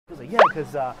Yeah,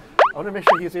 because I want to make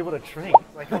sure he was able to drink.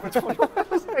 Like over 21.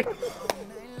 Like,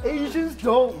 Asians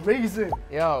don't raisin.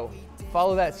 Yo,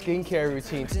 follow that skincare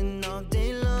routine.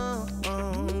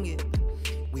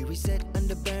 We reset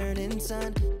under burning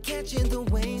sun, catching the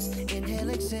waves, inhale,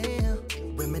 exhale,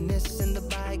 reminisce in the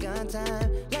bygone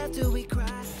time, laugh till we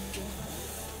cry.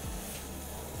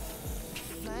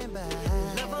 Fly by.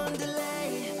 Love on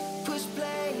delay, push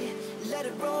play, let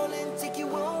it roll and take you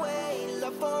away.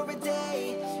 Love for a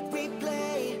day,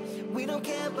 replay. We don't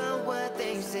care about what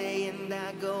they say, and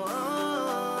I go on.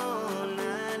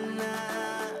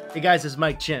 Hey guys, it's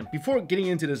Mike Chen. Before getting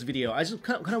into this video, I just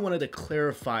kind of wanted to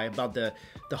clarify about the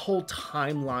whole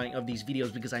timeline of these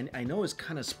videos, because I know it's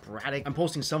kind of sporadic. I'm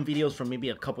posting some videos from maybe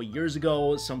a couple years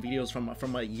ago, some videos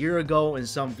from a year ago, and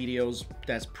some videos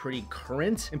that's pretty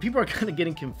current. And people are kind of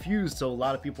getting confused, so a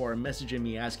lot of people are messaging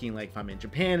me asking like if I'm in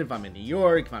Japan, if I'm in New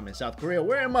York, if I'm in South Korea,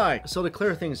 where am I? So to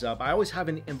clear things up, I always have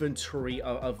an inventory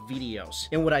of videos.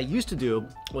 And what I used to do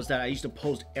was that I used to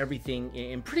post everything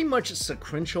in pretty much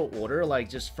sequential order, like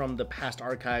just from the past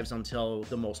archives until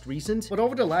the most recent. But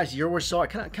over the last year or so, I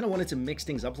kind of wanted to mix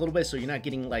things up a little bit, so you're not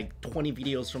getting like 20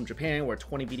 videos from Japan or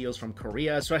 20 videos from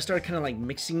Korea. So I started kind of like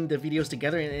mixing the videos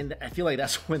together, and I feel like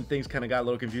that's when things kind of got a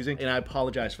little confusing, and I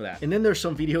apologize for that. And then there's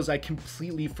some videos I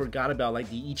completely forgot about, like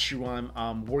the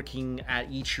Ichiran working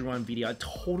at Ichiran video. I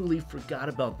totally forgot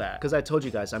about that because I told you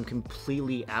guys I'm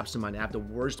completely absent-minded. I have the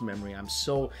worst memory. I'm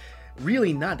so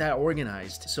really not that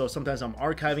organized. So sometimes I'm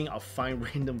archiving, I'll find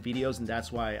random videos, and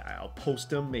that's why I'll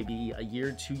post them maybe a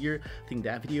year, 2 year. I think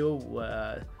that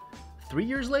video 3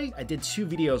 years late. I did 2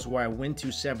 videos where I went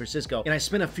to San Francisco, and I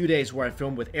spent a few days where I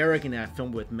filmed with Eric and I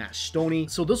filmed with Matt Stoney.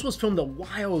 So this was filmed a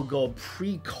while ago,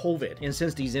 pre-COVID. And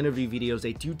since these interview videos,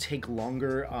 they do take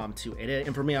longer to edit.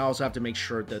 And for me, I also have to make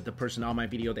sure that the person on my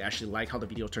video, they actually like how the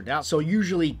video turned out. So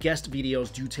usually guest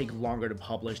videos do take longer to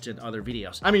publish than other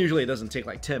videos. I mean, usually it doesn't take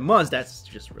like 10 months. That's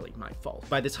just really my fault.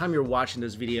 By the time you're watching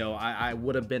this video, I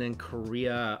would have been in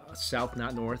Korea, South,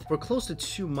 not North, for close to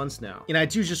 2 months now. And I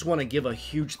do just want to give a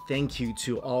huge thank you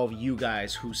to all of you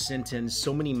guys who sent in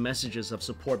so many messages of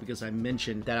support, because I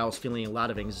mentioned that I was feeling a lot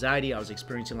of anxiety, I was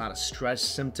experiencing a lot of stress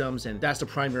symptoms, and that's the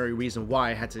primary reason why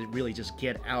I had to really just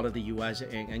get out of the US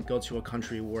and go to a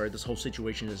country where this whole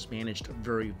situation is managed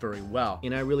very, very well.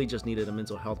 And I really just needed a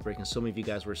mental health break, and so many of you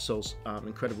guys were so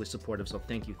incredibly supportive, so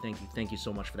thank you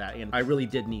so much for that. And I really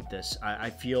did need this.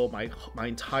 I feel my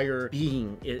entire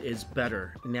being is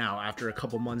better now after a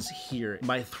couple months here.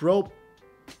 My throat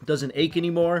doesn't ache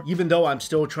anymore. Even though I'm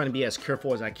still trying to be as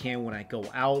careful as I can when I go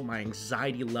out, my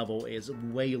anxiety level is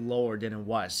way lower than it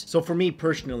was. So for me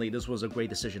personally, this was a great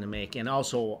decision to make. And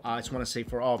also, I just want to say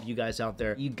for all of you guys out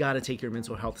there, you got to take your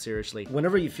mental health seriously.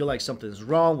 Whenever you feel like something's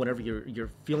wrong, whenever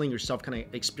you're feeling yourself kind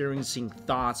of experiencing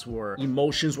thoughts or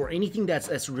emotions or anything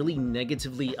that's really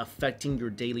negatively affecting your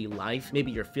daily life,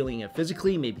 maybe you're feeling it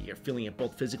physically, maybe you're feeling it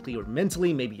both physically or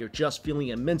mentally, maybe you're just feeling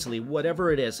it mentally,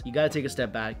 whatever it is, you got to take a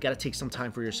step back, got to take some time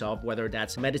for yourself, whether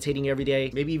that's meditating every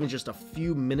day, maybe even just a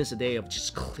few minutes a day of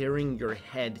just clearing your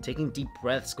head, taking deep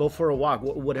breaths, go for a walk,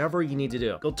 whatever you need to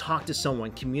do. Go talk to someone,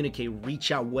 communicate,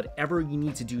 reach out, whatever you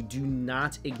need to do. Do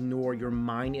not ignore your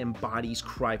mind and body's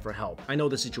cry for help. I know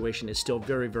the situation is still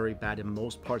very, very bad in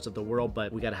most parts of the world,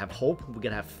 but we gotta have hope. We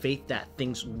gotta have faith that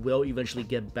things will eventually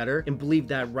get better, and believe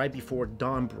that right before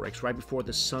dawn breaks, right before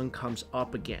the sun comes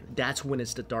up again, that's when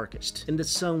it's the darkest, and the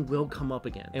sun will come up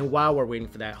again. And while we're waiting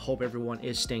for that, hope everyone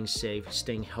is staying safe,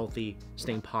 staying healthy,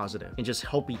 staying positive, and just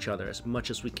help each other as much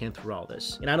as we can through all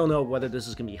this. And I don't know whether this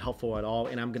is gonna be helpful at all,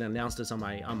 and I'm gonna announce this on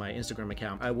my Instagram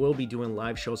account. I will be doing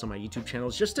live shows on my YouTube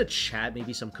channels just to chat,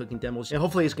 maybe some cooking demos, and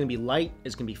hopefully it's gonna be light,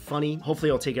 it's gonna be funny. Hopefully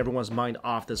it'll take everyone's mind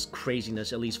off this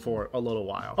craziness, at least for a little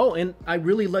while. Oh, and I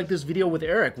really like this video with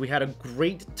Eric. We had a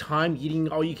great time eating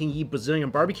all-you-can-eat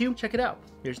Brazilian barbecue. Check it out.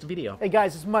 Here's the video. Hey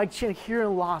guys, it's Mike Chen here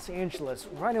in Los Angeles,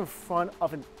 right in front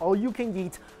of an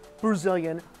all-you-can-eat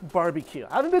Brazilian barbecue.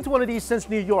 I haven't been to one of these since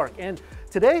New York, and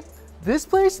today, this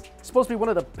place is supposed to be one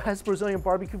of the best Brazilian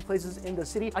barbecue places in the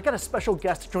city. I got a special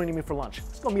guest joining me for lunch.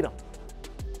 Let's go meet him.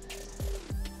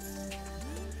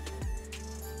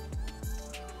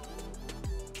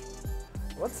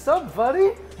 What's up,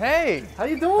 buddy? Hey! How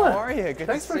you doing? How are you? Good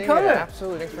Thanks to for see coming. you.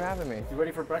 Absolutely, thanks for having me. You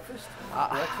ready for breakfast?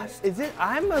 Is it?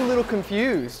 I'm a little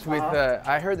confused with,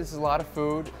 I heard this is a lot of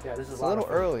food. Yeah, this is a little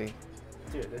early.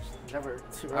 Dude, there's never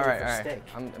too early All right. for steak.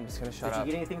 I'm just gonna shut up. Did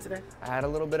you get anything today? I had a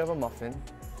little bit of a muffin.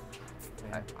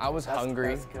 I was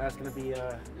hungry. That's gonna be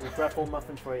a regretful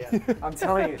muffin for you. I'm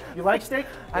telling you. You like steak?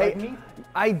 You like meat?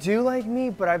 I do like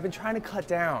meat, but I've been trying to cut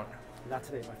down. Not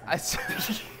today, my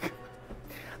friend.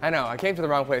 I know, I came to the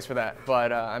wrong place for that,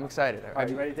 but I'm excited. Are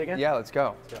you ready to dig in? Yeah, let's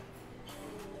go. Let's go.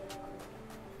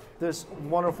 this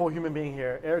wonderful human being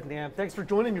here, Eric Nam. Thanks for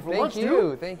joining me for lunch, Thank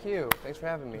you. Thank you. Thanks for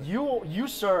having me. You,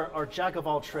 sir, are jack of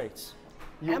all trades.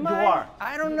 You Am I? are.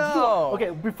 I don't know.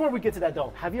 Okay, before we get to that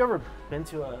though, have you ever been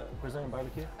to a Brazilian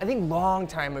barbecue? I think long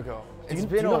time ago. It's do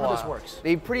been you a know while. how this works?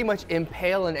 They pretty much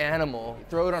impale an animal,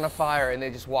 throw it on a fire, and they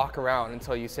just walk around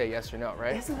until you say yes or no,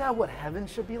 right? Isn't that what heaven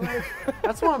should be like?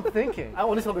 That's what I'm thinking. I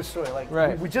want to tell this story. Like,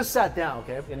 Right. we just sat down,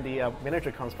 okay, and the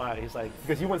manager comes by. He's like,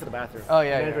 because you went to the bathroom. Oh,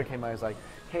 yeah, The manager yeah. came by. He's like,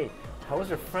 hey, how was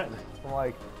your friend? I'm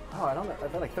like, oh, I don't know.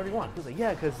 They're like 31. He's like,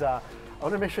 yeah, because I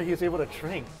want to make sure he was able to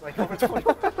train like over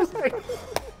 21. I was like,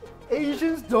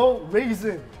 Asians don't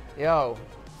raisin. Yo,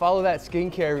 follow that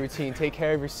skincare routine. Take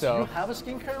care of Do you yourself. have a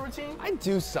skincare routine? I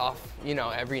do stuff, you know,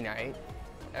 every night,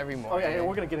 every Oh morning. yeah,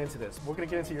 we're gonna get into this. We're gonna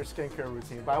get into your skincare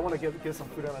routine, but I want to get some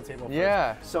food on the table first.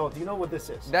 Yeah. So, do you know what this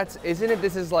is? Isn't it?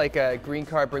 This is like a green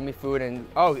card, bring me food, and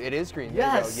oh, it is green. There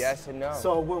you Yes. go. Yes and no.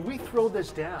 So when we throw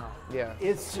this down, Yeah.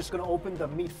 it's just gonna open the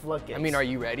meat floodgates. I mean, are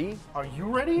you ready? Are you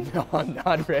ready? No, I'm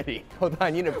not ready. Hold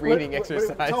on, you need a breathing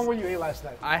exercise. Tell me what you ate last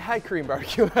night. I had Korean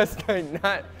barbecue last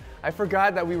night. I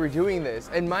forgot that we were doing this.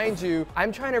 And mind you,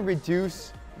 I'm trying to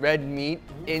reduce red meat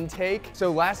intake.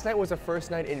 So last night was the first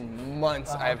night in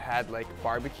months I've had like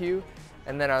barbecue.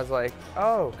 And then I was like,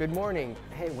 oh, good morning.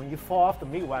 Hey, when you fall off the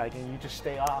meat wagon, you just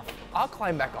stay off. I'll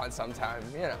climb back on sometime,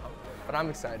 you know. But I'm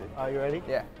excited. Are you ready?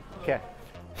 Yeah. Okay.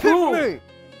 Hit me!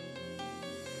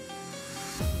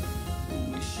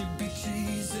 We should be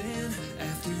chasing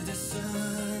after the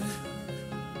sun.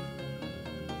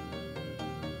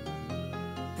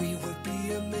 We would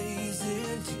be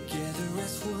amazing together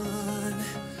as one.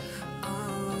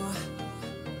 Oh.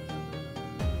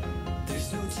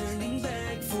 There's no turning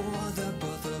back for the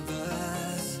both of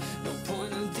us. No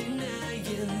point of denying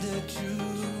the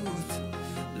truth.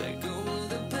 Let go of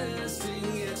the past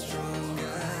and get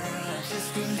stronger.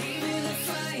 Just believe in the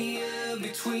fire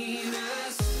between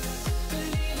us.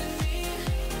 Believe in me,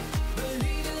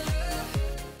 believe in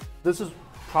love. This is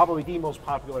probably the most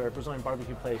popular Brazilian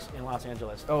barbecue place in Los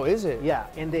Angeles. Oh, is it? Yeah,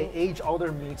 and they age all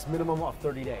their meats minimum of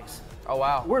 30 days. Oh,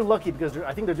 wow. We're lucky because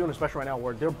I think they're doing a special right now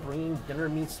where they're bringing dinner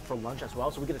meats for lunch as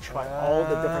well, so we get to try all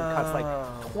the different cuts,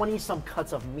 like 20 some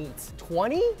cuts of meat.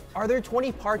 20? Are there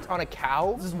 20 parts on a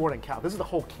cow? This is more than cow. This is the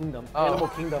whole kingdom, Oh. animal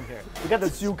kingdom here. We got the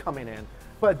zoo coming in.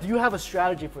 But do you have a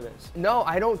strategy for this? No,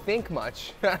 I don't think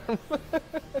much.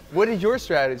 What is your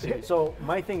strategy? So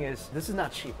my thing is, this is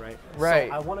not cheap, right? Right.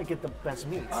 So I want to get the best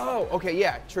meats. Oh, okay,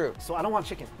 yeah, true. So I don't want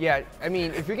chicken. Yeah, I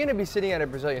mean, if you're gonna be sitting at a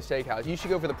Brazilian steakhouse, you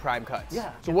should go for the prime cuts.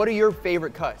 Yeah. So what are your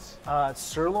favorite cuts?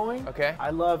 Sirloin. Okay.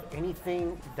 I love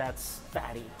anything that's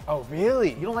fatty. Oh,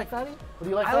 really? You don't like fatty? What do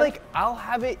you like? Fatty? I'll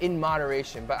have it in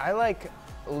moderation, but I like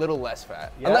a little less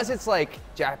fat. Yeah? Unless it's like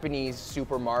Japanese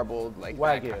super marbled, like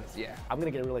that Wagyu. kind of- yeah. I'm gonna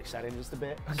get really excited in just a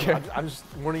bit. Okay. So I'm just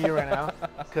warning you right now,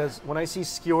 because when I see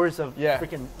skewers of Yeah.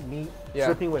 freaking meat Yeah.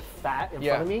 dripping with fat in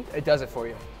Yeah, front of me, it does it for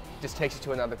you. Just takes you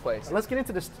to another place. let's get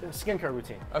into this skincare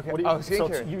routine. Okay. What do you, Oh, So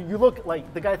skincare. you look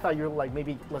like the guy thought you were like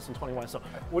maybe less than 21. So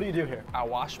what do you do here? I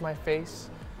wash my face,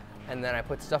 and then I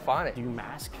put stuff on it. Do you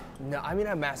mask? No, I mean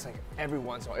I mask like every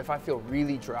once in a while. If I feel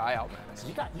really dry, I'll mask.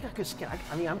 You got good skin.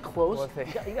 I mean, I'm close. Well,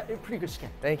 thank- you got pretty good skin.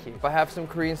 Thank you. If I have some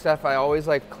Korean stuff, I always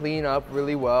like clean up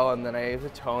really well, and then I use a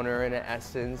toner and an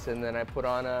essence, and then I put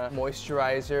on a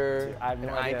moisturizer I have and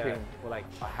no eye idea. cream. Well, like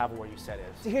half of what you said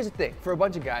is. So here's the thing, for a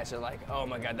bunch of guys, they're like, oh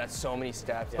my God, that's so many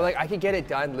steps. Yeah. But like, I can get it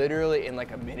done literally in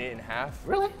like a minute and a half.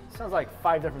 Really? Sounds like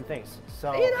 5 different things.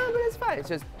 So You know, but it's fine. It's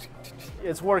just,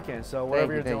 it's working. So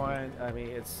whatever you, you're thank doing, I mean,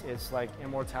 it's like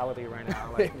immortality right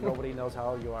now. Like nobody knows how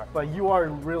old you are. But you are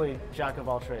really jack of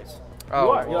all trades. Oh,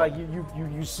 you are. You're well.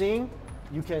 like you sing,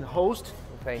 you can host,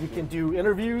 Thank you you. can do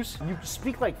interviews, you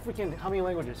speak like freaking how many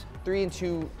languages? 3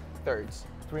 2/3.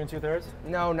 3 2/3?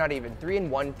 No, not even. 3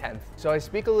 1/10. So I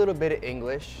speak a little bit of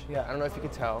English. Yeah. I don't know if you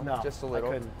could tell. No, just a I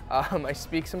little. couldn't. I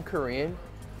speak some Korean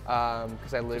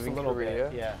because I live Just a in little Korea.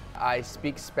 bit, yeah. I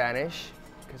speak Spanish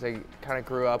because I kind of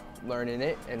grew up learning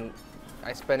it, and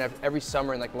I spent every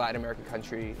summer in like Latin American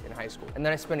country in high school. And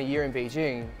then I spent a year in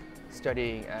Beijing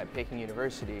studying at Peking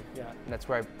University. Yeah. And that's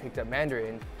where I picked up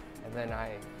Mandarin, and then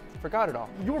I forgot it all.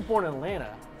 You were born in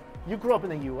Atlanta. You grew up in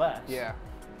the U.S. Yeah.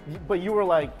 But you were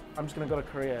like, I'm just gonna go to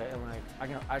Korea and like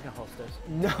I can host this.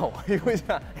 No, it was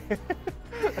not.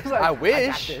 It's like, I got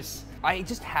wish. this. I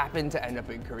just happened to end up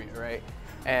in Korea, right?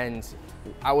 And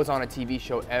I was on a TV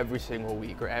show every single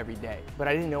week or every day, but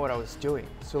I didn't know what I was doing.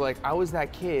 So like I was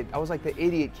that kid, I was like the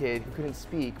idiot kid who couldn't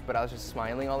speak, but I was just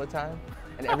smiling all the time.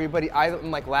 And everybody, I'm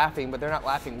like laughing, but they're not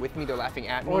laughing with me, they're laughing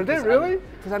at me. Were they really?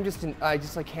 Because I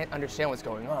just like can't understand what's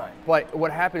going on. But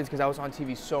what happened is because I was on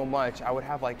TV so much, I would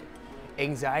have like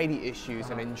anxiety issues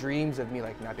and in dreams of me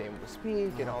like not being able to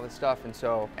speak and all this stuff. And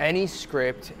so any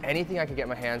script, anything I could get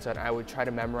my hands on, I would try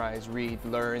to memorize, read,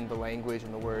 learn the language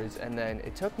and the words. And then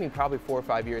it took me probably 4 or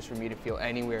 5 years for me to feel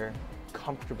anywhere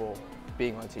comfortable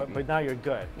being on TV. But now you're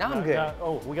good. Now I'm good.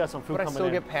 Oh, we got some food But I coming still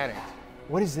in. get panicked.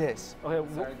 What is this? Okay,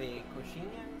 These are the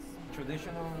coxinhas,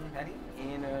 traditional patty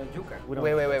in yuca.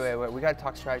 Wait. We gotta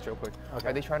talk strategy real quick. Okay.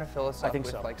 Are they trying to fill us I up think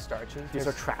with so. like starches? These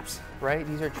are traps. Right?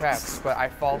 These are traps, but I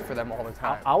fall for them all the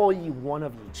time. I will eat one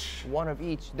of each. One of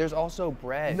each. There's also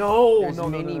bread. No, There's no,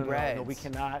 mini no, breads. no, we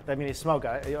cannot. I mean, it smells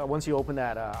good. Once you open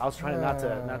that, I was trying not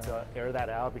to air that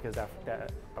out because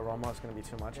that aroma is going to be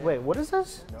too much. Wait, what is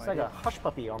this? No It's idea. like a hush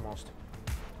puppy almost.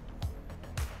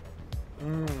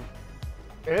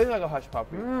 It is like a hush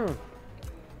puppy.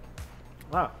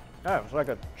 Wow, yeah, it's like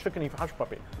a chickeny hush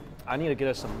puppy. I need to get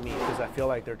us some meat because I feel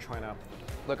like they're trying to.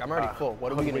 Look, I'm already full.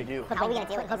 What are we gonna do? How are we gonna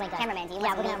do it? Cameraman, do you?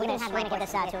 Yeah, we're gonna give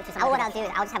this to some. What I'll do is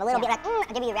I'll just have a little bit like, I'll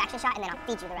give you a reaction shot and then I'll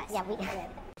feed you the rest. Yeah,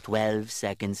 12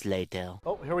 seconds later.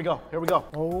 Oh, here we go. Here we go.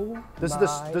 Oh, This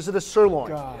is the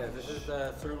sirloin. Yeah, this is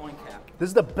the sirloin cap. This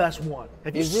is the best one.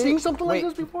 Have you seen something like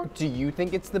this before? Do you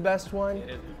think it's the best one? It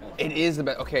is the best. It is the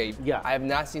best. Okay. Yeah. I have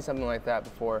not seen something like that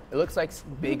before. It looks like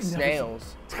big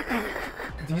snails.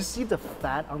 Do you see the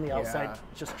fat on the outside Yeah.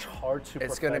 just charred to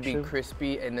It's perfection? gonna be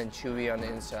crispy and then chewy on the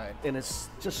inside. And it's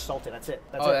just salted. That's it.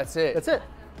 Oh, that's it. That's it.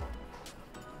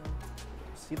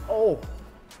 See? Oh.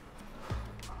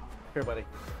 Here, buddy.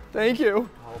 Thank you.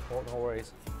 Oh, no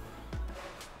worries.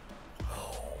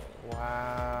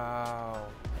 Wow.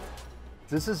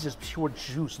 This is just pure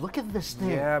juice. Look at this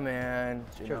thing. Yeah, man.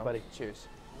 Cheers, buddy. Cheers.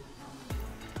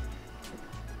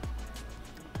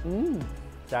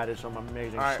 That is some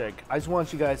amazing All right. steak. I just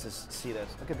want you guys to see this.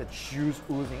 Look at the juice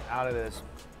oozing out of this.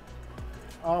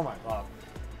 Oh my God.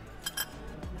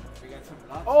 We got some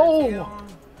lobster Oh! tail.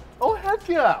 Oh, heck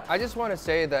yeah. I just want to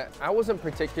say that I wasn't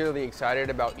particularly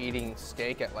excited about eating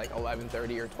steak at like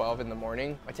 11:30 or 12 in the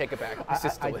morning. I take it back. This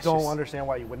is I delicious. don't understand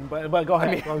why you wouldn't, but go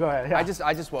ahead. Go ahead. Yeah.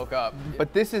 I just woke up,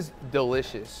 but this is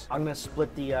delicious. I'm gonna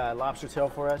split the lobster tail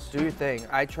for us. Do your thing.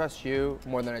 I trust you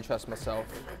more than I trust myself.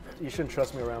 You shouldn't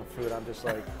trust me around food. I'm just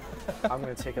like, I'm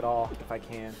gonna take it all if I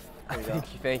can. There you go.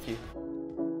 Thank you.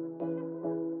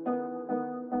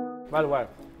 By the way,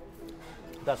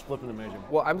 that's flipping amazing.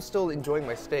 Well, I'm still enjoying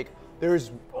my steak.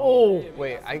 There's, Oh,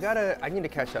 wait, I need to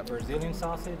catch up. Brazilian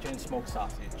sausage and smoked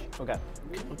sausage. okay.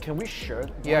 Can we share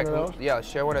Yeah, one of those? yeah,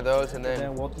 share one of those and Then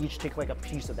then. we'll each take like a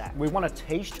piece of that. We want to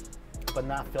taste, but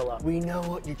not fill up. We know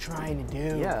what you're trying to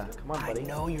do. Yeah, come on, buddy. I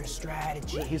know your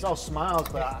strategy. He's all smiles,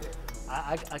 but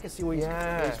I can see what he's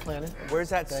planning. Where's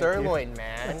that Thank sirloin,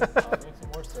 man? I'll make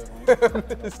some more sirloin. No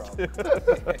problem.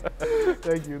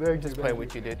 Thank you. Just playing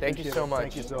with you, dude. Thank you so much.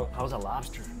 Thank you so. How's a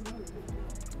lobster?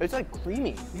 It's like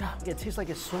creamy. Yeah, it tastes like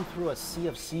it swam through a sea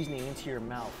of seasoning into your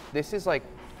mouth. This is like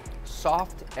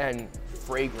soft and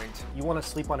fragrant. You want to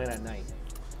sleep on it at night.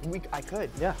 I could.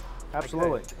 Yeah,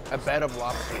 absolutely. A bed of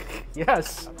lobster.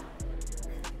 Yes.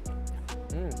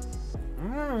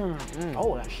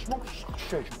 Oh, that smoked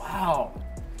sausage. Wow.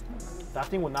 That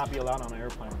thing would not be allowed on an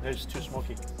airplane. It's too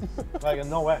smoky. Like,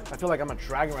 no way. I feel like I'm a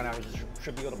dragon right now. I just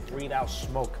should be able to breathe out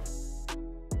smoke.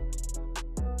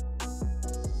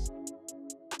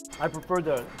 I prefer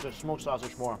the smoked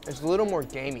sausage more. It's a little more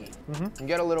gamey. You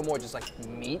get a little more just like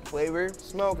meat flavor.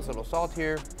 Smoke, it's a little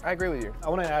saltier. I agree with you. I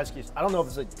want to ask you, I don't know if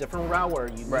it's a different route or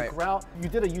a unique route. You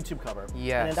did a YouTube cover.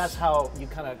 Yes. And that's how you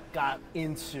kind of got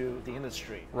into the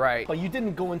industry. Right. But you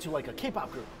didn't go into like a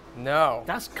K-pop group. No.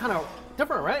 That's kind of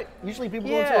different, right? Usually people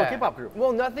go into a K-pop group.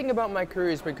 Well, nothing about my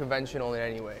career has been conventional in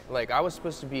any way. Like, I was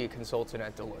supposed to be a consultant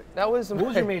at Deloitte. That was What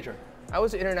was your major? I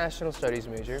was an international studies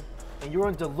major. And you were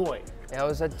in Deloitte. And I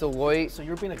was at Deloitte. So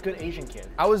you're being a good Asian kid.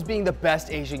 I was being the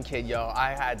best Asian kid, yo.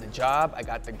 I had the job, I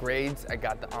got the grades, I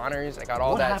got the honors, I got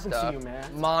all that stuff. What happened to you,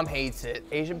 man? Mom hates it.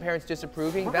 Asian parents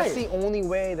disapproving. That's the only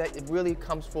way that it really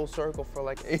comes full circle for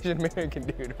like Asian American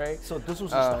dude, right? So this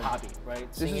was just a hobby, right?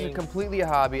 This is Singing. completely a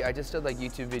hobby. I just did like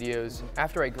YouTube videos.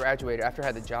 After I graduated, after I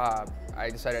had the job, I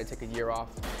decided to take a year off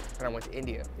and I went to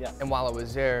India. Yeah. And while I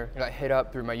was there, I got hit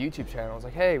up through my YouTube channel. I was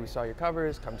like, hey, we saw your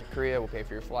covers, come to Korea, we'll pay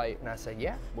for your flight. And I said,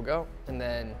 yeah, we'll go. And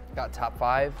then got top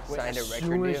 5, signed a record As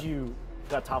soon deal. as you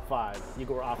got top 5, you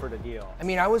were offered a deal. I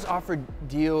mean, I was offered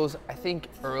deals, I think,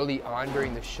 early on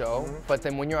during the show. But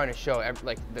then when you're on a show,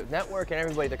 like the network and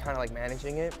everybody, they're kind of like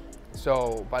managing it.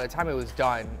 So by the time it was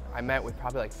done, I met with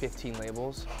probably like 15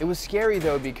 labels. It was scary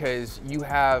though, because you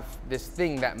have this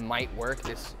thing that might work,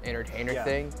 this entertainer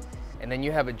thing. And then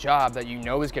you have a job that you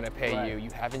know is gonna pay you.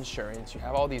 You have insurance, you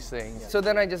have all these things. So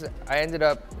then I ended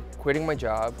up quitting my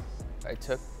job. I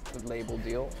took label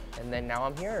deal. And then now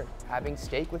I'm here having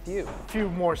steak with you. A few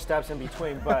more steps in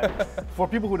between, but for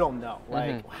people who don't know,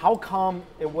 like, how come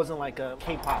it wasn't like a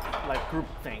K-pop like group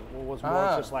thing? It was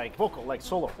more just like vocal, like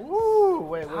solo. Ooh,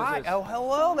 wait, what Hi, is this? oh,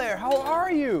 hello there. How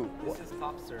are you? This is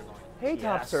top sirloin. Hey,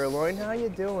 Top Sirloin, how you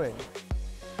doing?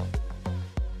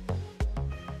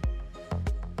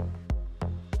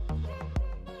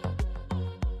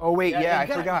 Oh wait, yeah, I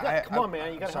forgot. Come on,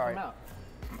 man, you gotta help him out.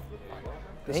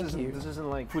 Thank you. This isn't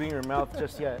like food in your mouth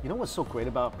just yet. You know what's so great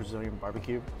about Brazilian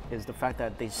barbecue is the fact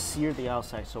that they sear the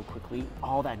outside so quickly,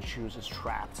 all that juice is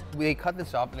trapped. They cut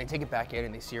this up and they take it back in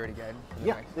and they sear it again.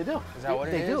 Yeah, they do. Is that what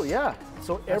it is? They do, yeah.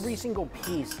 So every single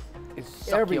piece is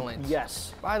succulent.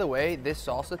 Yes. By the way, this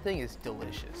salsa thing is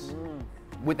delicious.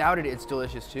 Without it, it's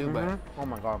delicious too, but Oh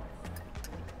my God.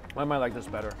 I might like this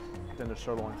better than the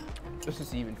sirloin. this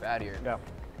is even fattier. Yeah.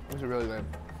 This is really good.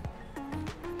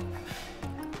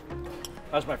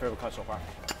 That's my favorite cut so far.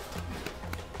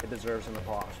 It deserves an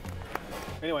applause.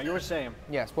 Anyway, you were saying.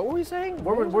 Yes, what were we saying?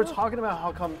 We're talking about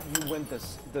how come you went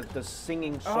the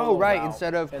singing solo right, route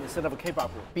instead of a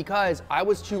K-pop group. Because I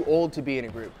was too old to be in a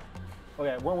group.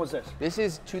 Okay, when was this? This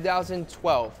is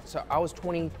 2012, so I was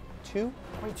 22?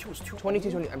 22 was too 22,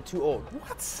 old? 20, I'm too old.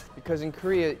 What? Because in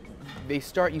Korea, they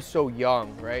start you so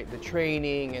young, right? The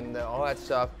training and all that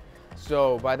stuff.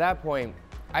 So by that point,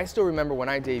 I still remember when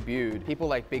I debuted, people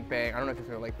like Big Bang, I don't know if you're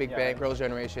familiar, like Big Bang, Girls'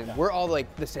 Generation, we're all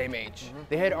like the same age.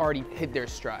 They had already hit their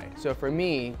stride. So for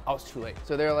me, I was too late.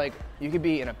 So they're like, you could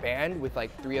be in a band with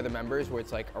like 3 other members where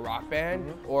it's like a rock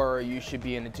band, or you should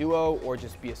be in a duo, or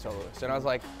just be a soloist. And I was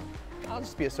like, I'll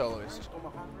just be a soloist.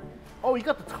 Oh, you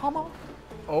got the Tomahawk?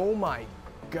 Oh my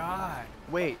God.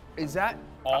 Wait, is that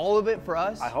all of it for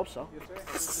us? I hope so.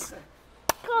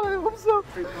 God, I hope so.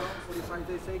 3 pounds, 45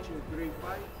 days aging, 3.5.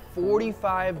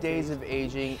 45 days of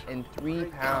aging and 3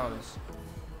 pounds.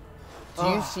 Do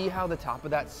you see how the top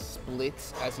of that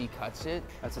splits as he cuts it?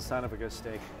 That's a sign of a good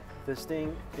steak. This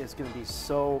thing is gonna be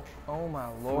so Oh my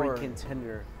Lord. freaking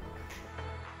tender.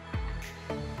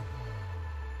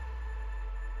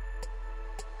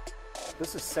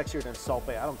 This is sexier than Salt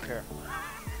Bae, I don't care.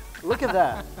 Look at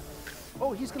that.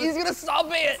 Oh, he's gonna Salt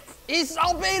Bae it! He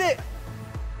Salt Bae it!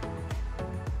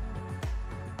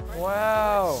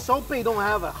 Wow. Salt Bae don't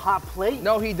have a hot plate?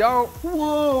 No, he don't.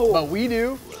 Whoa! But we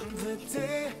do. The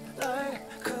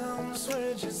daylight comes,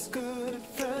 we're just good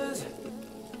friends,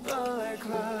 like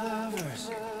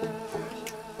lovers.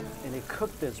 And they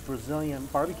cook this Brazilian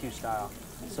barbecue style.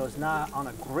 So it's not on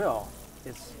a grill,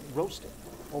 it's roasted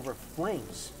over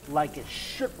flames like it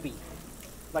should be.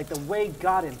 Like the way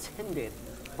God intended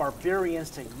barbarians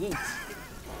to eat.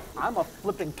 I'm a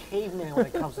flipping caveman when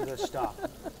it comes to this stuff.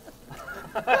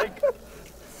 There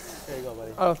you go,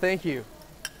 buddy. Oh, thank you.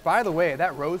 By the way,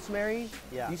 that rosemary,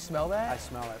 Yeah. you smell that? I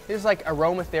smell it. It's like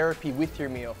aromatherapy with your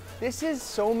meal. This is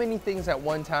so many things at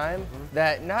one time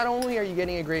that not only are you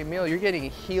getting a great meal, you're getting a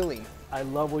healing. I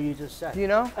love what you just said. You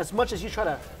know? As much as you try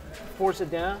to force it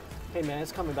down, hey man,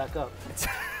 it's coming back up.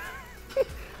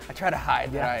 I try to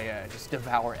hide that I just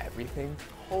devour everything.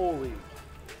 Holy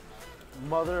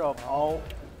mother of all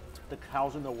the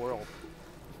cows in the world.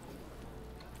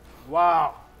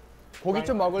 Wow. 고기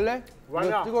좀 먹을래? Right 이거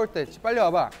now. 뜨거울 때 빨리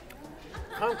와봐.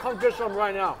 Come get some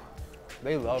right now.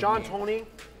 They love John me. Tony,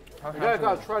 you guys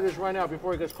gotta try this right now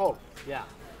before it gets cold. Yeah.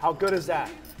 How good is that?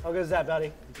 How good is that,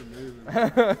 buddy?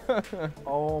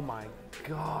 Oh my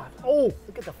God. Oh,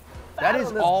 look at the fat That is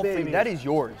on this all baby. for you. That is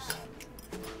yours.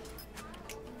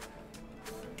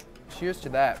 Cheers to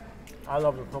that. I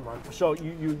love it so much. So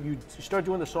you start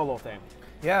doing the solo thing.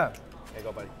 Yeah. There you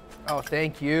go, buddy. Oh,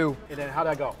 thank you. And then how'd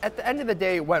that go? At the end of the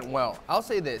day, it went well. I'll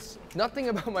say this, nothing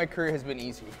about my career has been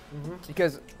easy.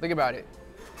 Because think about it,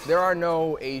 there are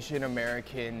no Asian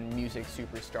American music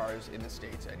superstars in the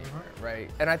States anymore, right?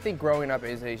 And I think growing up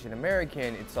as Asian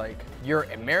American, it's like, you're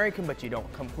American, but you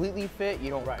don't completely fit,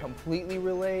 you don't completely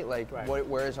relate, like,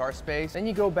 where is our space? Then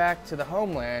you go back to the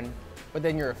homeland, but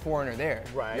then you're a foreigner there.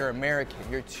 Right. You're American,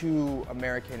 you're too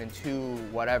American and too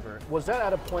whatever. Was that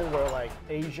at a point where like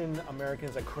Asian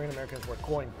Americans, like Korean Americans were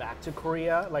going back to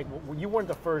Korea? Like you weren't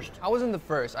the first. I wasn't the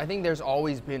first. I think there's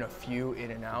always been a few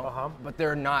in and out, but there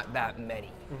are not that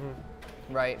many.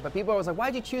 Right? But people are always like,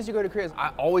 why'd you choose to go to Korea?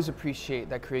 I always appreciate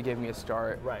that Korea gave me a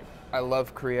start. Right. I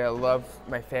love Korea. I love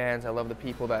my fans. I love the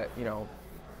people that, you know,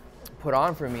 put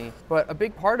on for me. But a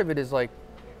big part of it is like,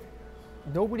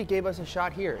 nobody gave us a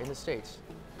shot here in the States.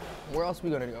 Where else are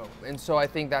we gonna go? And so I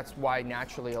think that's why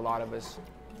naturally a lot of us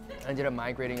ended up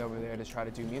migrating over there to try to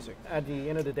do music. At the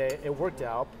end of the day, it worked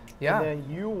out. Yeah. And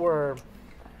then you were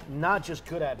not just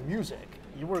good at music,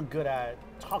 you were good at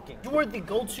talking. You were the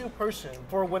go-to person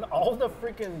for when all the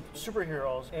freaking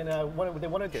superheroes and when they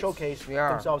wanted to showcase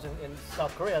themselves in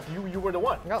South Korea. You were the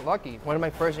one. I got lucky. One of my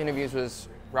first interviews was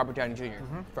Robert Downey Jr.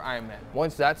 For Iron Man.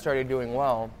 Once that started doing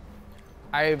well,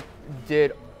 I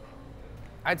did,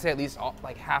 I'd say at least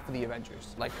like half of the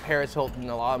Avengers. Like Paris Hilton,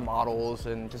 a lot of models,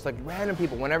 and just like random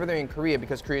people whenever they're in Korea,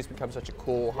 because Korea's become such a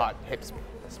cool, hot, hip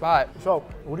spot. So,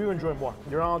 what do you enjoy more?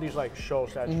 You're on all these like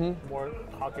shows that's more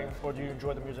talking, or do you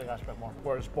enjoy the music aspect more?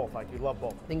 Or is both? Like you love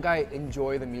both? I think I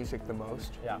enjoy the music the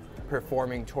most. Yeah.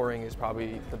 Performing, touring is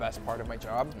probably the best part of my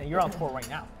job. And you're on tour right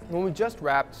now. When we just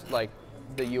wrapped like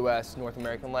the US, North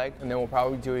American leg, and then we'll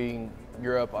probably be doing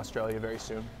Europe, Australia very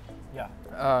soon. Yeah,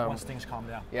 once things calm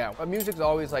down. Yeah, but music's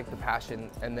always like the passion,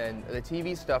 and then the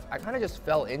TV stuff, I kind of just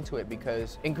fell into it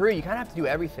because in Korea you kind of have to do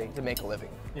everything to make a living.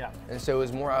 Yeah. And so it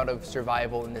was more out of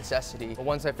survival and necessity. But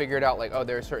once I figured out like, oh,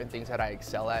 there are certain things that I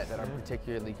excel at that I'm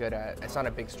particularly good at, it's not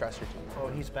a big stressor to me. Oh,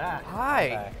 he's back. Hi.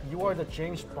 He's back. You are the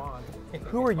James Bond.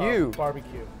 Who are you?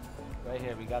 Barbecue. Right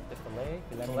here, we got the filet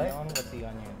Filet? mignon with the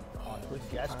onion.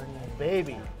 Yes,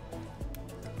 baby.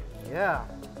 Yeah.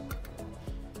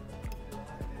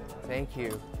 Thank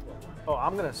you. Oh,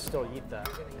 I'm gonna still eat that.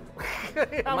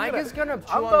 Mike is gonna chew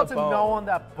I'm on about the to bone. gnaw on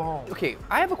that bone. Okay,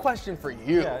 I have a question for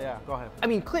you. Yeah, go ahead. I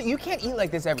mean, you can't eat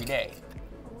like this every day.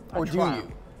 Or do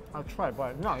you? I'll try,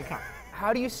 but no, you can't.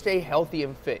 How do you stay healthy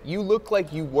and fit? You look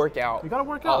like you work out. You gotta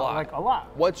work out, like a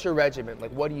lot. What's your regimen?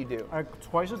 Like, what do you do? Like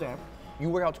twice a day. You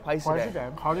work out twice a day?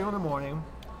 Cardio in the morning,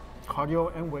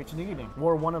 cardio and weights in the evening.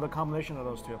 Or one of the combination of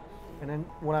those two. And then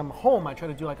when I'm home, I try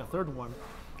to do like a third one,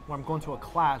 where I'm going to a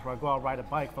class where I go out ride a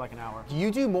bike for like an hour. Do you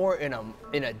do more in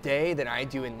a day than I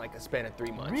do in like a span of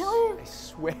 3 months? Really? I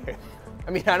swear.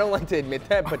 I mean, I don't like to admit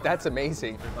that, but that's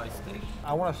amazing.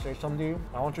 I want to say something to you.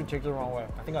 I want you to take it the wrong way.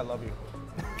 I think I love you.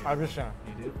 I'm just saying.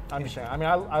 You do? I'm just saying. I mean,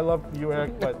 I love you,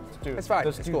 Eric, but dude, it's fine.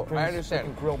 This It's dude cool. I brings understand.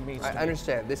 freaking grilled meats I to me.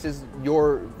 understand. This is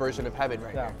your version of heaven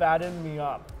right Yeah, now. fatten me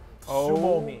up. Oh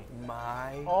Sumo me.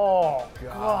 my. Oh,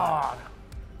 God.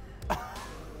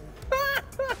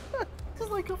 This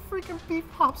is like a freaking beef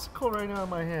popsicle right now in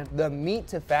my hand. The meat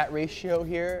to fat ratio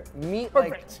here, meat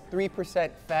Perfect. like 3%,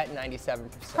 fat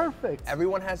 97%. Perfect.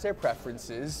 Everyone has their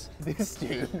preferences. This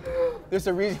dude, there's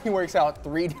a reason he works out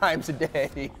 3 times a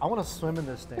day. I want to swim in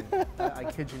this thing. I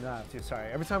kid you not, dude.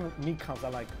 Sorry. Every time meat comes,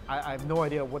 I have no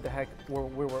idea what the heck we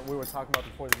were talking about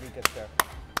before the meat gets there.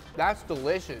 That's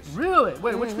delicious. Really?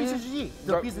 Wait, which piece did you eat?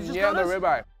 The piece that just Yeah, got the us?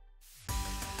 ribeye.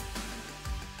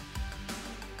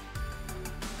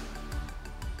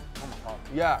 Oh my God.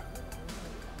 Yeah.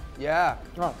 Yeah.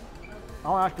 Oh, I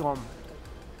want to ask you,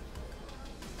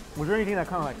 was there anything that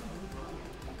kind of like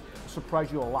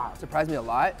surprised you a lot Surprised me a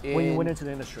lot. when you went into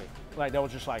the industry? Like that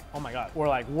was just like, oh my God, or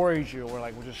like worried you, or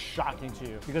like was just shocking to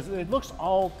you? Because it looks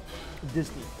all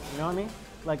Disney, you know what I mean?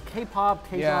 Like K-pop,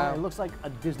 K-drama, Yeah. it looks like a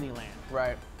Disneyland.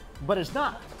 Right. But it's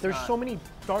not. There's so many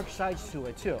dark sides to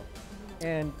it too.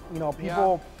 And you know,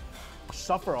 people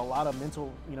suffer a lot of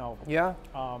mental, you know,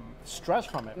 stress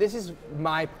from it. This is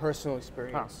my personal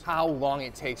experience, how long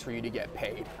it takes for you to get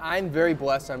paid. I'm very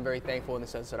blessed, I'm very thankful in the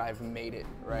sense that I've made it,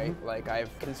 right? Like I've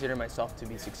considered myself to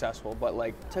be successful, but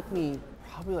like it took me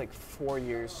probably like 4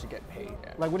 years to get paid.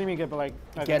 Like what do you mean get, like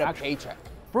Get an a actual- paycheck.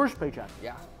 First paycheck?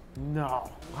 Yeah. No.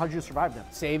 How'd you survive then?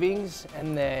 Savings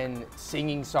and then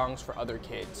singing songs for other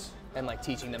kids and like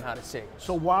teaching them how to sing.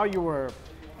 So while you were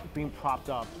being propped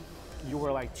up, you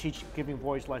were like giving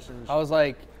voice lessons.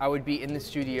 I would be in the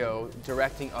studio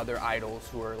directing other idols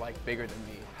who are like bigger than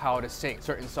me, how to sing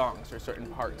certain songs or certain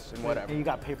parts and whatever. And you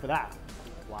got paid for that.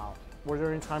 Wow. Was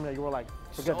there any time that you were like,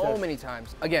 forget So this? many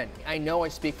times. Again, I know I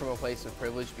speak from a place of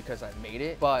privilege because I've made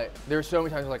it, but there were so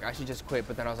many times where like I should just quit,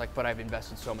 but then I was like, but I've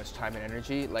invested so much time and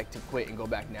energy, like to quit and go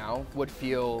back now would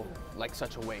feel like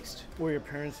such a waste. Were your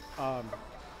parents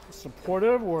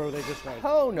supportive, or were they just like,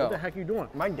 Oh no. what the heck are you doing?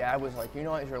 My dad was like, you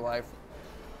know what, it's your life.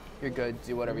 You're good,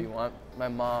 do whatever you want. My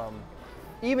mom,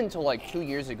 even till like 2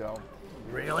 years ago,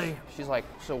 Really? she's like,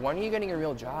 so when are you getting a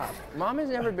real job? Mom has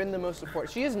never been the most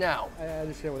supportive. She is now. I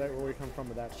understand where you come from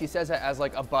with that. She says that as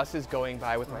like a bus is going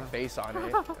by with my face on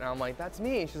it. And I'm like, that's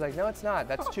me. She's like, no, it's not.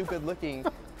 That's too good looking.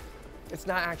 It's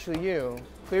not actually you.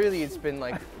 Clearly it's been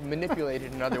like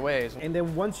manipulated in other ways. And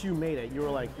then once you made it, you were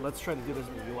like, let's try to do this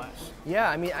in the US. Yeah,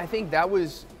 I mean, I think that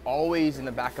was always in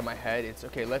the back of my head. It's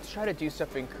okay, let's try to do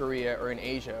stuff in Korea or in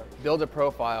Asia, build a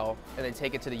profile, and then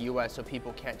take it to the US so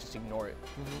people can't just ignore it.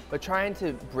 But trying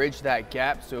to bridge that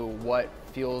gap so what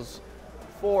feels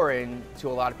foreign to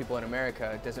a lot of people in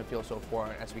America doesn't feel so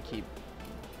foreign as we keep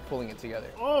pulling it together.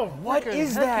 Oh, What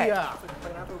is that? Yeah.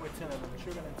 Pineapple with cinnamon,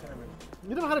 sugar and cinnamon.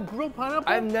 You don't know how to grill pineapple?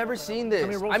 I've never seen this.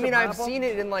 roasted I mean, I've pineapple? seen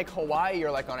it in like Hawaii or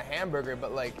like on a hamburger,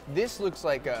 but like this looks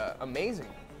like amazing.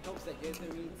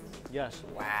 Yes.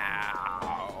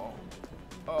 Wow.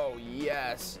 Oh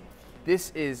yes.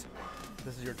 This is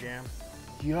your jam.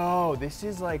 Yo, this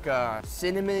is like a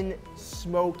cinnamon,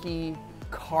 smoky,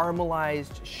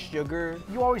 caramelized sugar.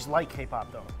 You always like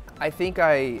K-pop though. I think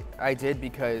I did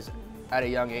because at a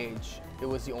young age, it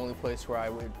was the only place where I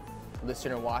would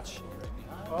listen or watch.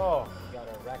 Oh, You got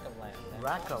a rack of lamb.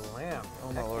 rack of lamb. Oh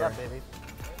my Heck lord. yeah, baby.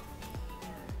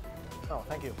 Oh,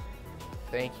 thank you.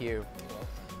 Thank you.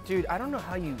 Dude, I don't know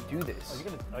how you do this.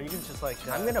 Are you gonna just like?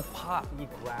 I'm gonna pop. eat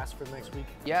grass for the next week.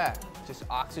 Yeah, just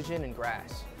oxygen and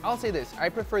grass. I'll say this, I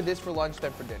prefer this for lunch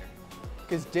than for dinner.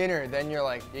 Because dinner, then you're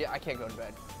like, yeah, I can't go to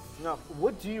bed. No.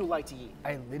 What do you like to eat?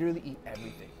 I literally eat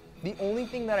everything. The only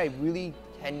thing that I really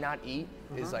cannot eat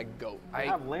is like goat. I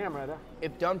have lamb right there.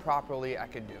 If done properly, I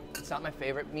could do. It's not my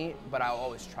favorite meat, but I'll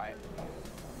always try it.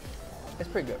 It's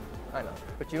pretty good, I know.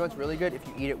 But you know what's really good? If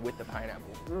you eat it with the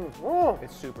pineapple. Oh,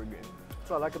 It's super good. that's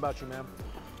what I like about you, man.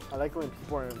 I like when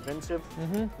people are inventive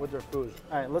with their food.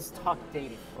 All right, let's talk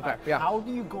dating. Okay, All right, yeah. How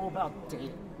do you go about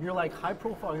dating? You're like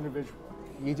high-profile individual.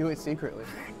 You do it secretly.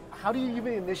 How do you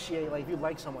even initiate, like, if you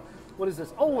like someone? What is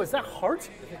this? Oh, is that heart?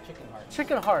 It's a chicken heart.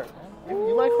 Chicken heart.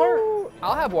 You like heart?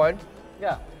 I'll have one.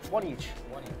 Yeah, one each.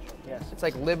 One each. Yes. It's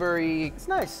like livery, It's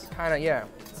nice. kind of, yeah.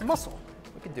 It's muscle.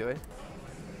 We could do it.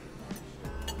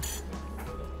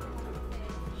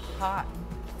 Hot.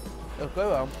 Let's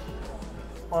go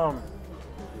though.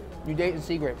 You date in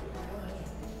secret.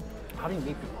 How do you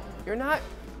meet people? You're not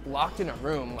locked in a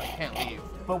room, like can't leave.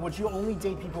 But would you only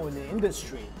date people in the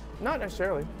industry? Not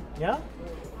necessarily. Yeah?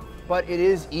 But it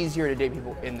is easier to date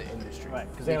people in the industry. Right,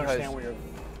 because they understand where you're...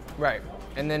 Right.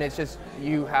 And then it's just,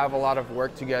 you have a lot of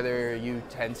work together, you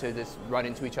tend to just run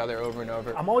into each other over and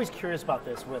over. I'm always curious about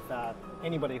this with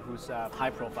anybody who's high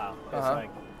profile. It's like,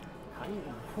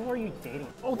 who are you dating?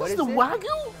 Oh, What this is is the it?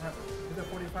 Wagyu? It's a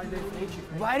 45 days age.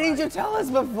 Why didn't you tell us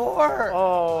before?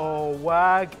 Oh,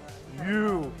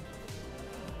 Wagyu.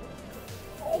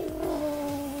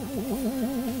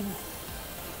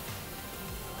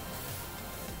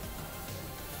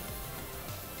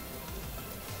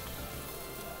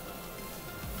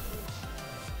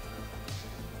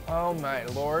 Oh my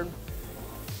lord.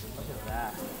 Look at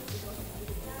that.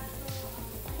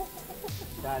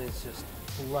 That is just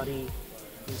bloody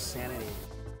insanity.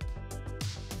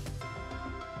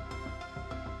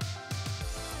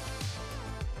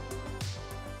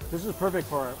 This is perfect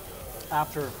for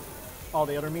after all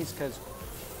the other meats because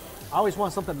I always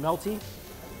want something melty.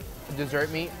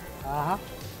 Dessert meat. Uh-huh.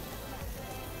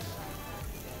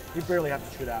 You barely have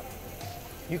to chew that.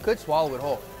 You could swallow it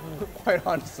whole, quite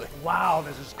honestly. Wow,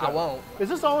 this is good. I won't. Is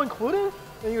this all included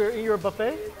in your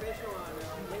buffet?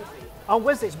 On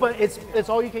Wednesdays, but it's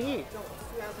all you can eat.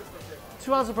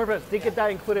 2 ounces per person. They get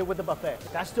that included with the buffet.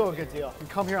 That's still a good deal. You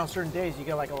come here on certain days, you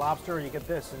get like a lobster, and you get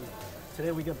this, and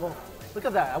today we get both. Look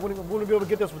at that. I wouldn't be able to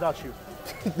get this without you.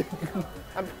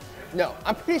 No,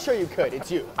 I'm pretty sure you could.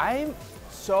 It's you. I'm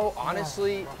so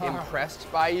honestly impressed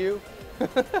by you.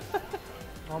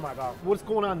 Oh my God. What's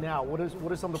going on now? What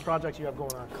are some of the projects you have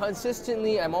going on?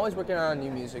 Consistently, I'm always working on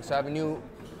new music. So I have a new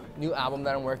album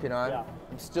that I'm working on. Yeah.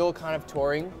 I'm still kind of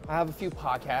touring. I have a few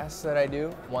podcasts that I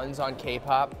do. One's on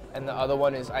K-pop, and the other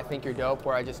one is I Think You're Dope,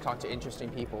 where I just talk to interesting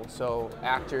people. So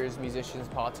actors, musicians,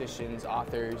 politicians,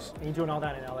 authors. And you're doing all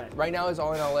that in LA. Right now it's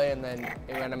all in LA, and then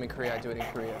when I'm in Korea, I do it in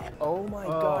Korea. Oh my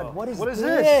God, what is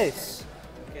this?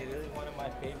 Okay, this is one of my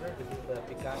favorites. This is the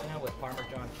picanha with Parmesan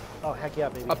cheese. Oh, heck yeah,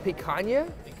 baby. A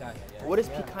picanha? Picanha, yeah. What is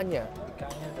picanha?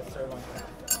 Picanha is the sirloin.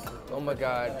 Oh my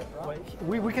God.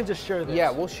 We can just share this.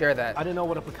 Yeah, we'll share that. I didn't know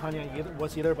what a picanha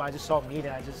was either, but I just saw meat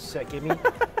and I just said, give me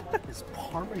this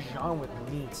Parmesan with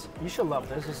meat. You should love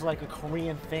this. This is like a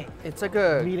Korean thing. It's like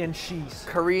a Meat and cheese.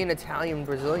 Korean, Italian,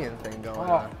 Brazilian thing going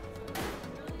on.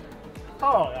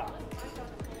 Oh, yeah.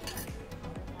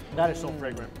 That is so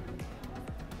fragrant.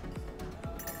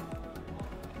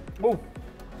 Ooh.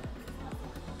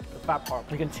 The fat part.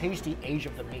 You can taste the age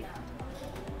of the meat.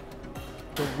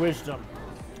 The wisdom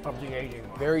of the aging.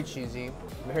 Very cheesy,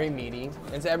 very meaty.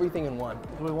 It's everything in one.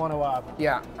 Do we want to,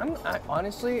 Yeah,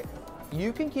 honestly,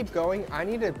 you can keep going. I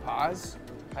need to pause.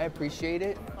 I appreciate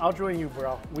it. I'll join you,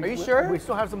 bro. Are you sure? We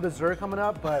still have some dessert coming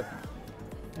up, but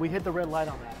we hit the red light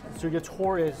on that. So your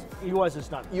tour is, US is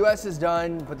done. US is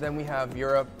done, but then we have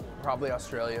Europe, probably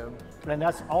Australia. And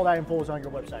that's all that info is on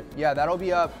your website. Yeah, that'll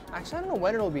be up. Actually, I don't know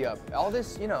when it'll be up. All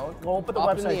this, you know, We'll put the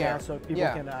up in website air. down so people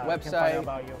Yeah, can website. find out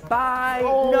about you. Bye.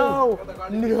 Oh.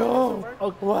 No.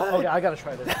 Oh, What? Okay, I gotta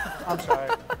try this. I'm sorry.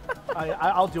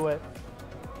 I'll do it.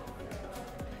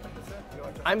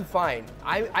 I'm fine.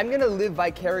 I'm gonna live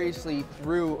vicariously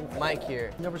through Mike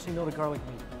here. Never seen no the garlic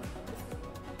meat.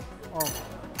 Oh.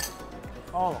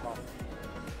 Oh.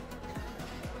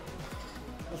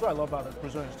 That's what I love about the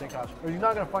Brazilian steakhouse. You're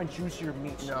not gonna find juicier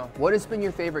meats. No. What has been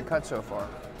your favorite cut so far?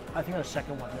 I think the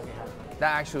second one that we had.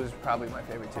 That actually was probably my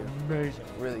favorite too. Amazing.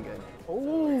 Really good.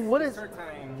 Oh, what is? Dessert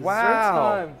time.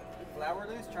 Wow. Time.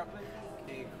 Flourless chocolate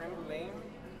cake, creme brulee.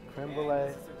 Creme And brulee.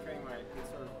 this is a trademark. It's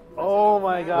a Oh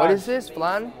my god. What is this,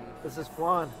 flan? This is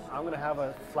flan. I'm gonna have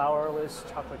a flourless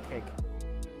chocolate cake.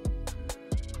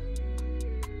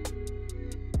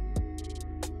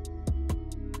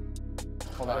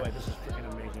 Hold By the on. way, this is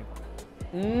freaking amazing.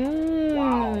 Mmm.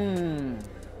 Wow.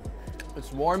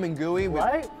 It's warm and gooey.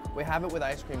 Right? We have it with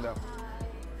ice cream though.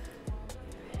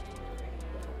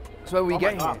 So what we Oh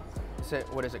get my God. here? Is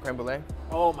it, what is it, creme brulee?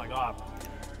 Oh my god.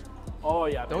 Oh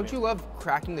yeah. Don't baby. you love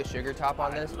cracking the sugar top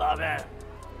on this? Love it.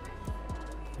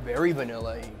 Very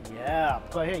vanilla-y. Yeah.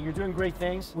 But hey, you're doing great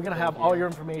things. We're gonna have all your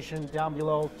information down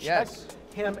below. Yes.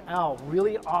 Check him out.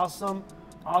 Really awesome,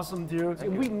 awesome dude.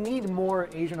 And we need more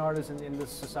Asian artists in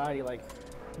this society. Like,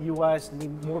 U.S.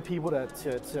 need more people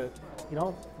to you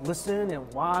know, listen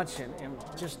and watch and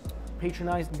just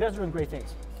patronize. You guys are doing great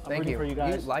things. I'm Thank rooting you. for you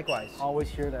guys. Likewise. Always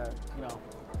here to, you know,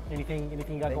 anything you got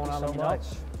Thank going you on, so let me much.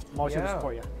 know. I'm always here to Yeah.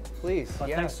 support you. Please. But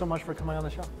yeah. thanks so much for coming on the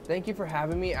show. Thank you for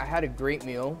having me. I had a great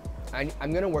meal.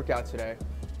 I'm gonna work out today.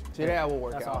 Today I will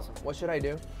work That's out. awesome. What should I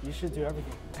do? You should do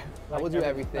everything. I will do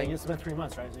everything. Like, it's been 3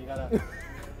 months, right? So you gotta,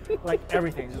 like,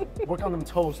 everything. Just work on them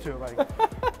toes too. Like,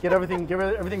 get everything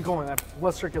going. That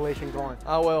blood circulation going.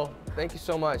 I will. Thank you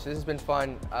so much. This has been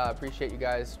fun. Appreciate you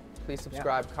guys. Please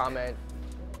subscribe, comment,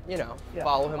 you know, Yeah.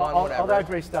 follow him on all whatever. that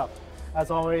great stuff. As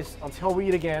always, until we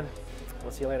eat again,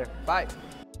 we'll see you later. Bye.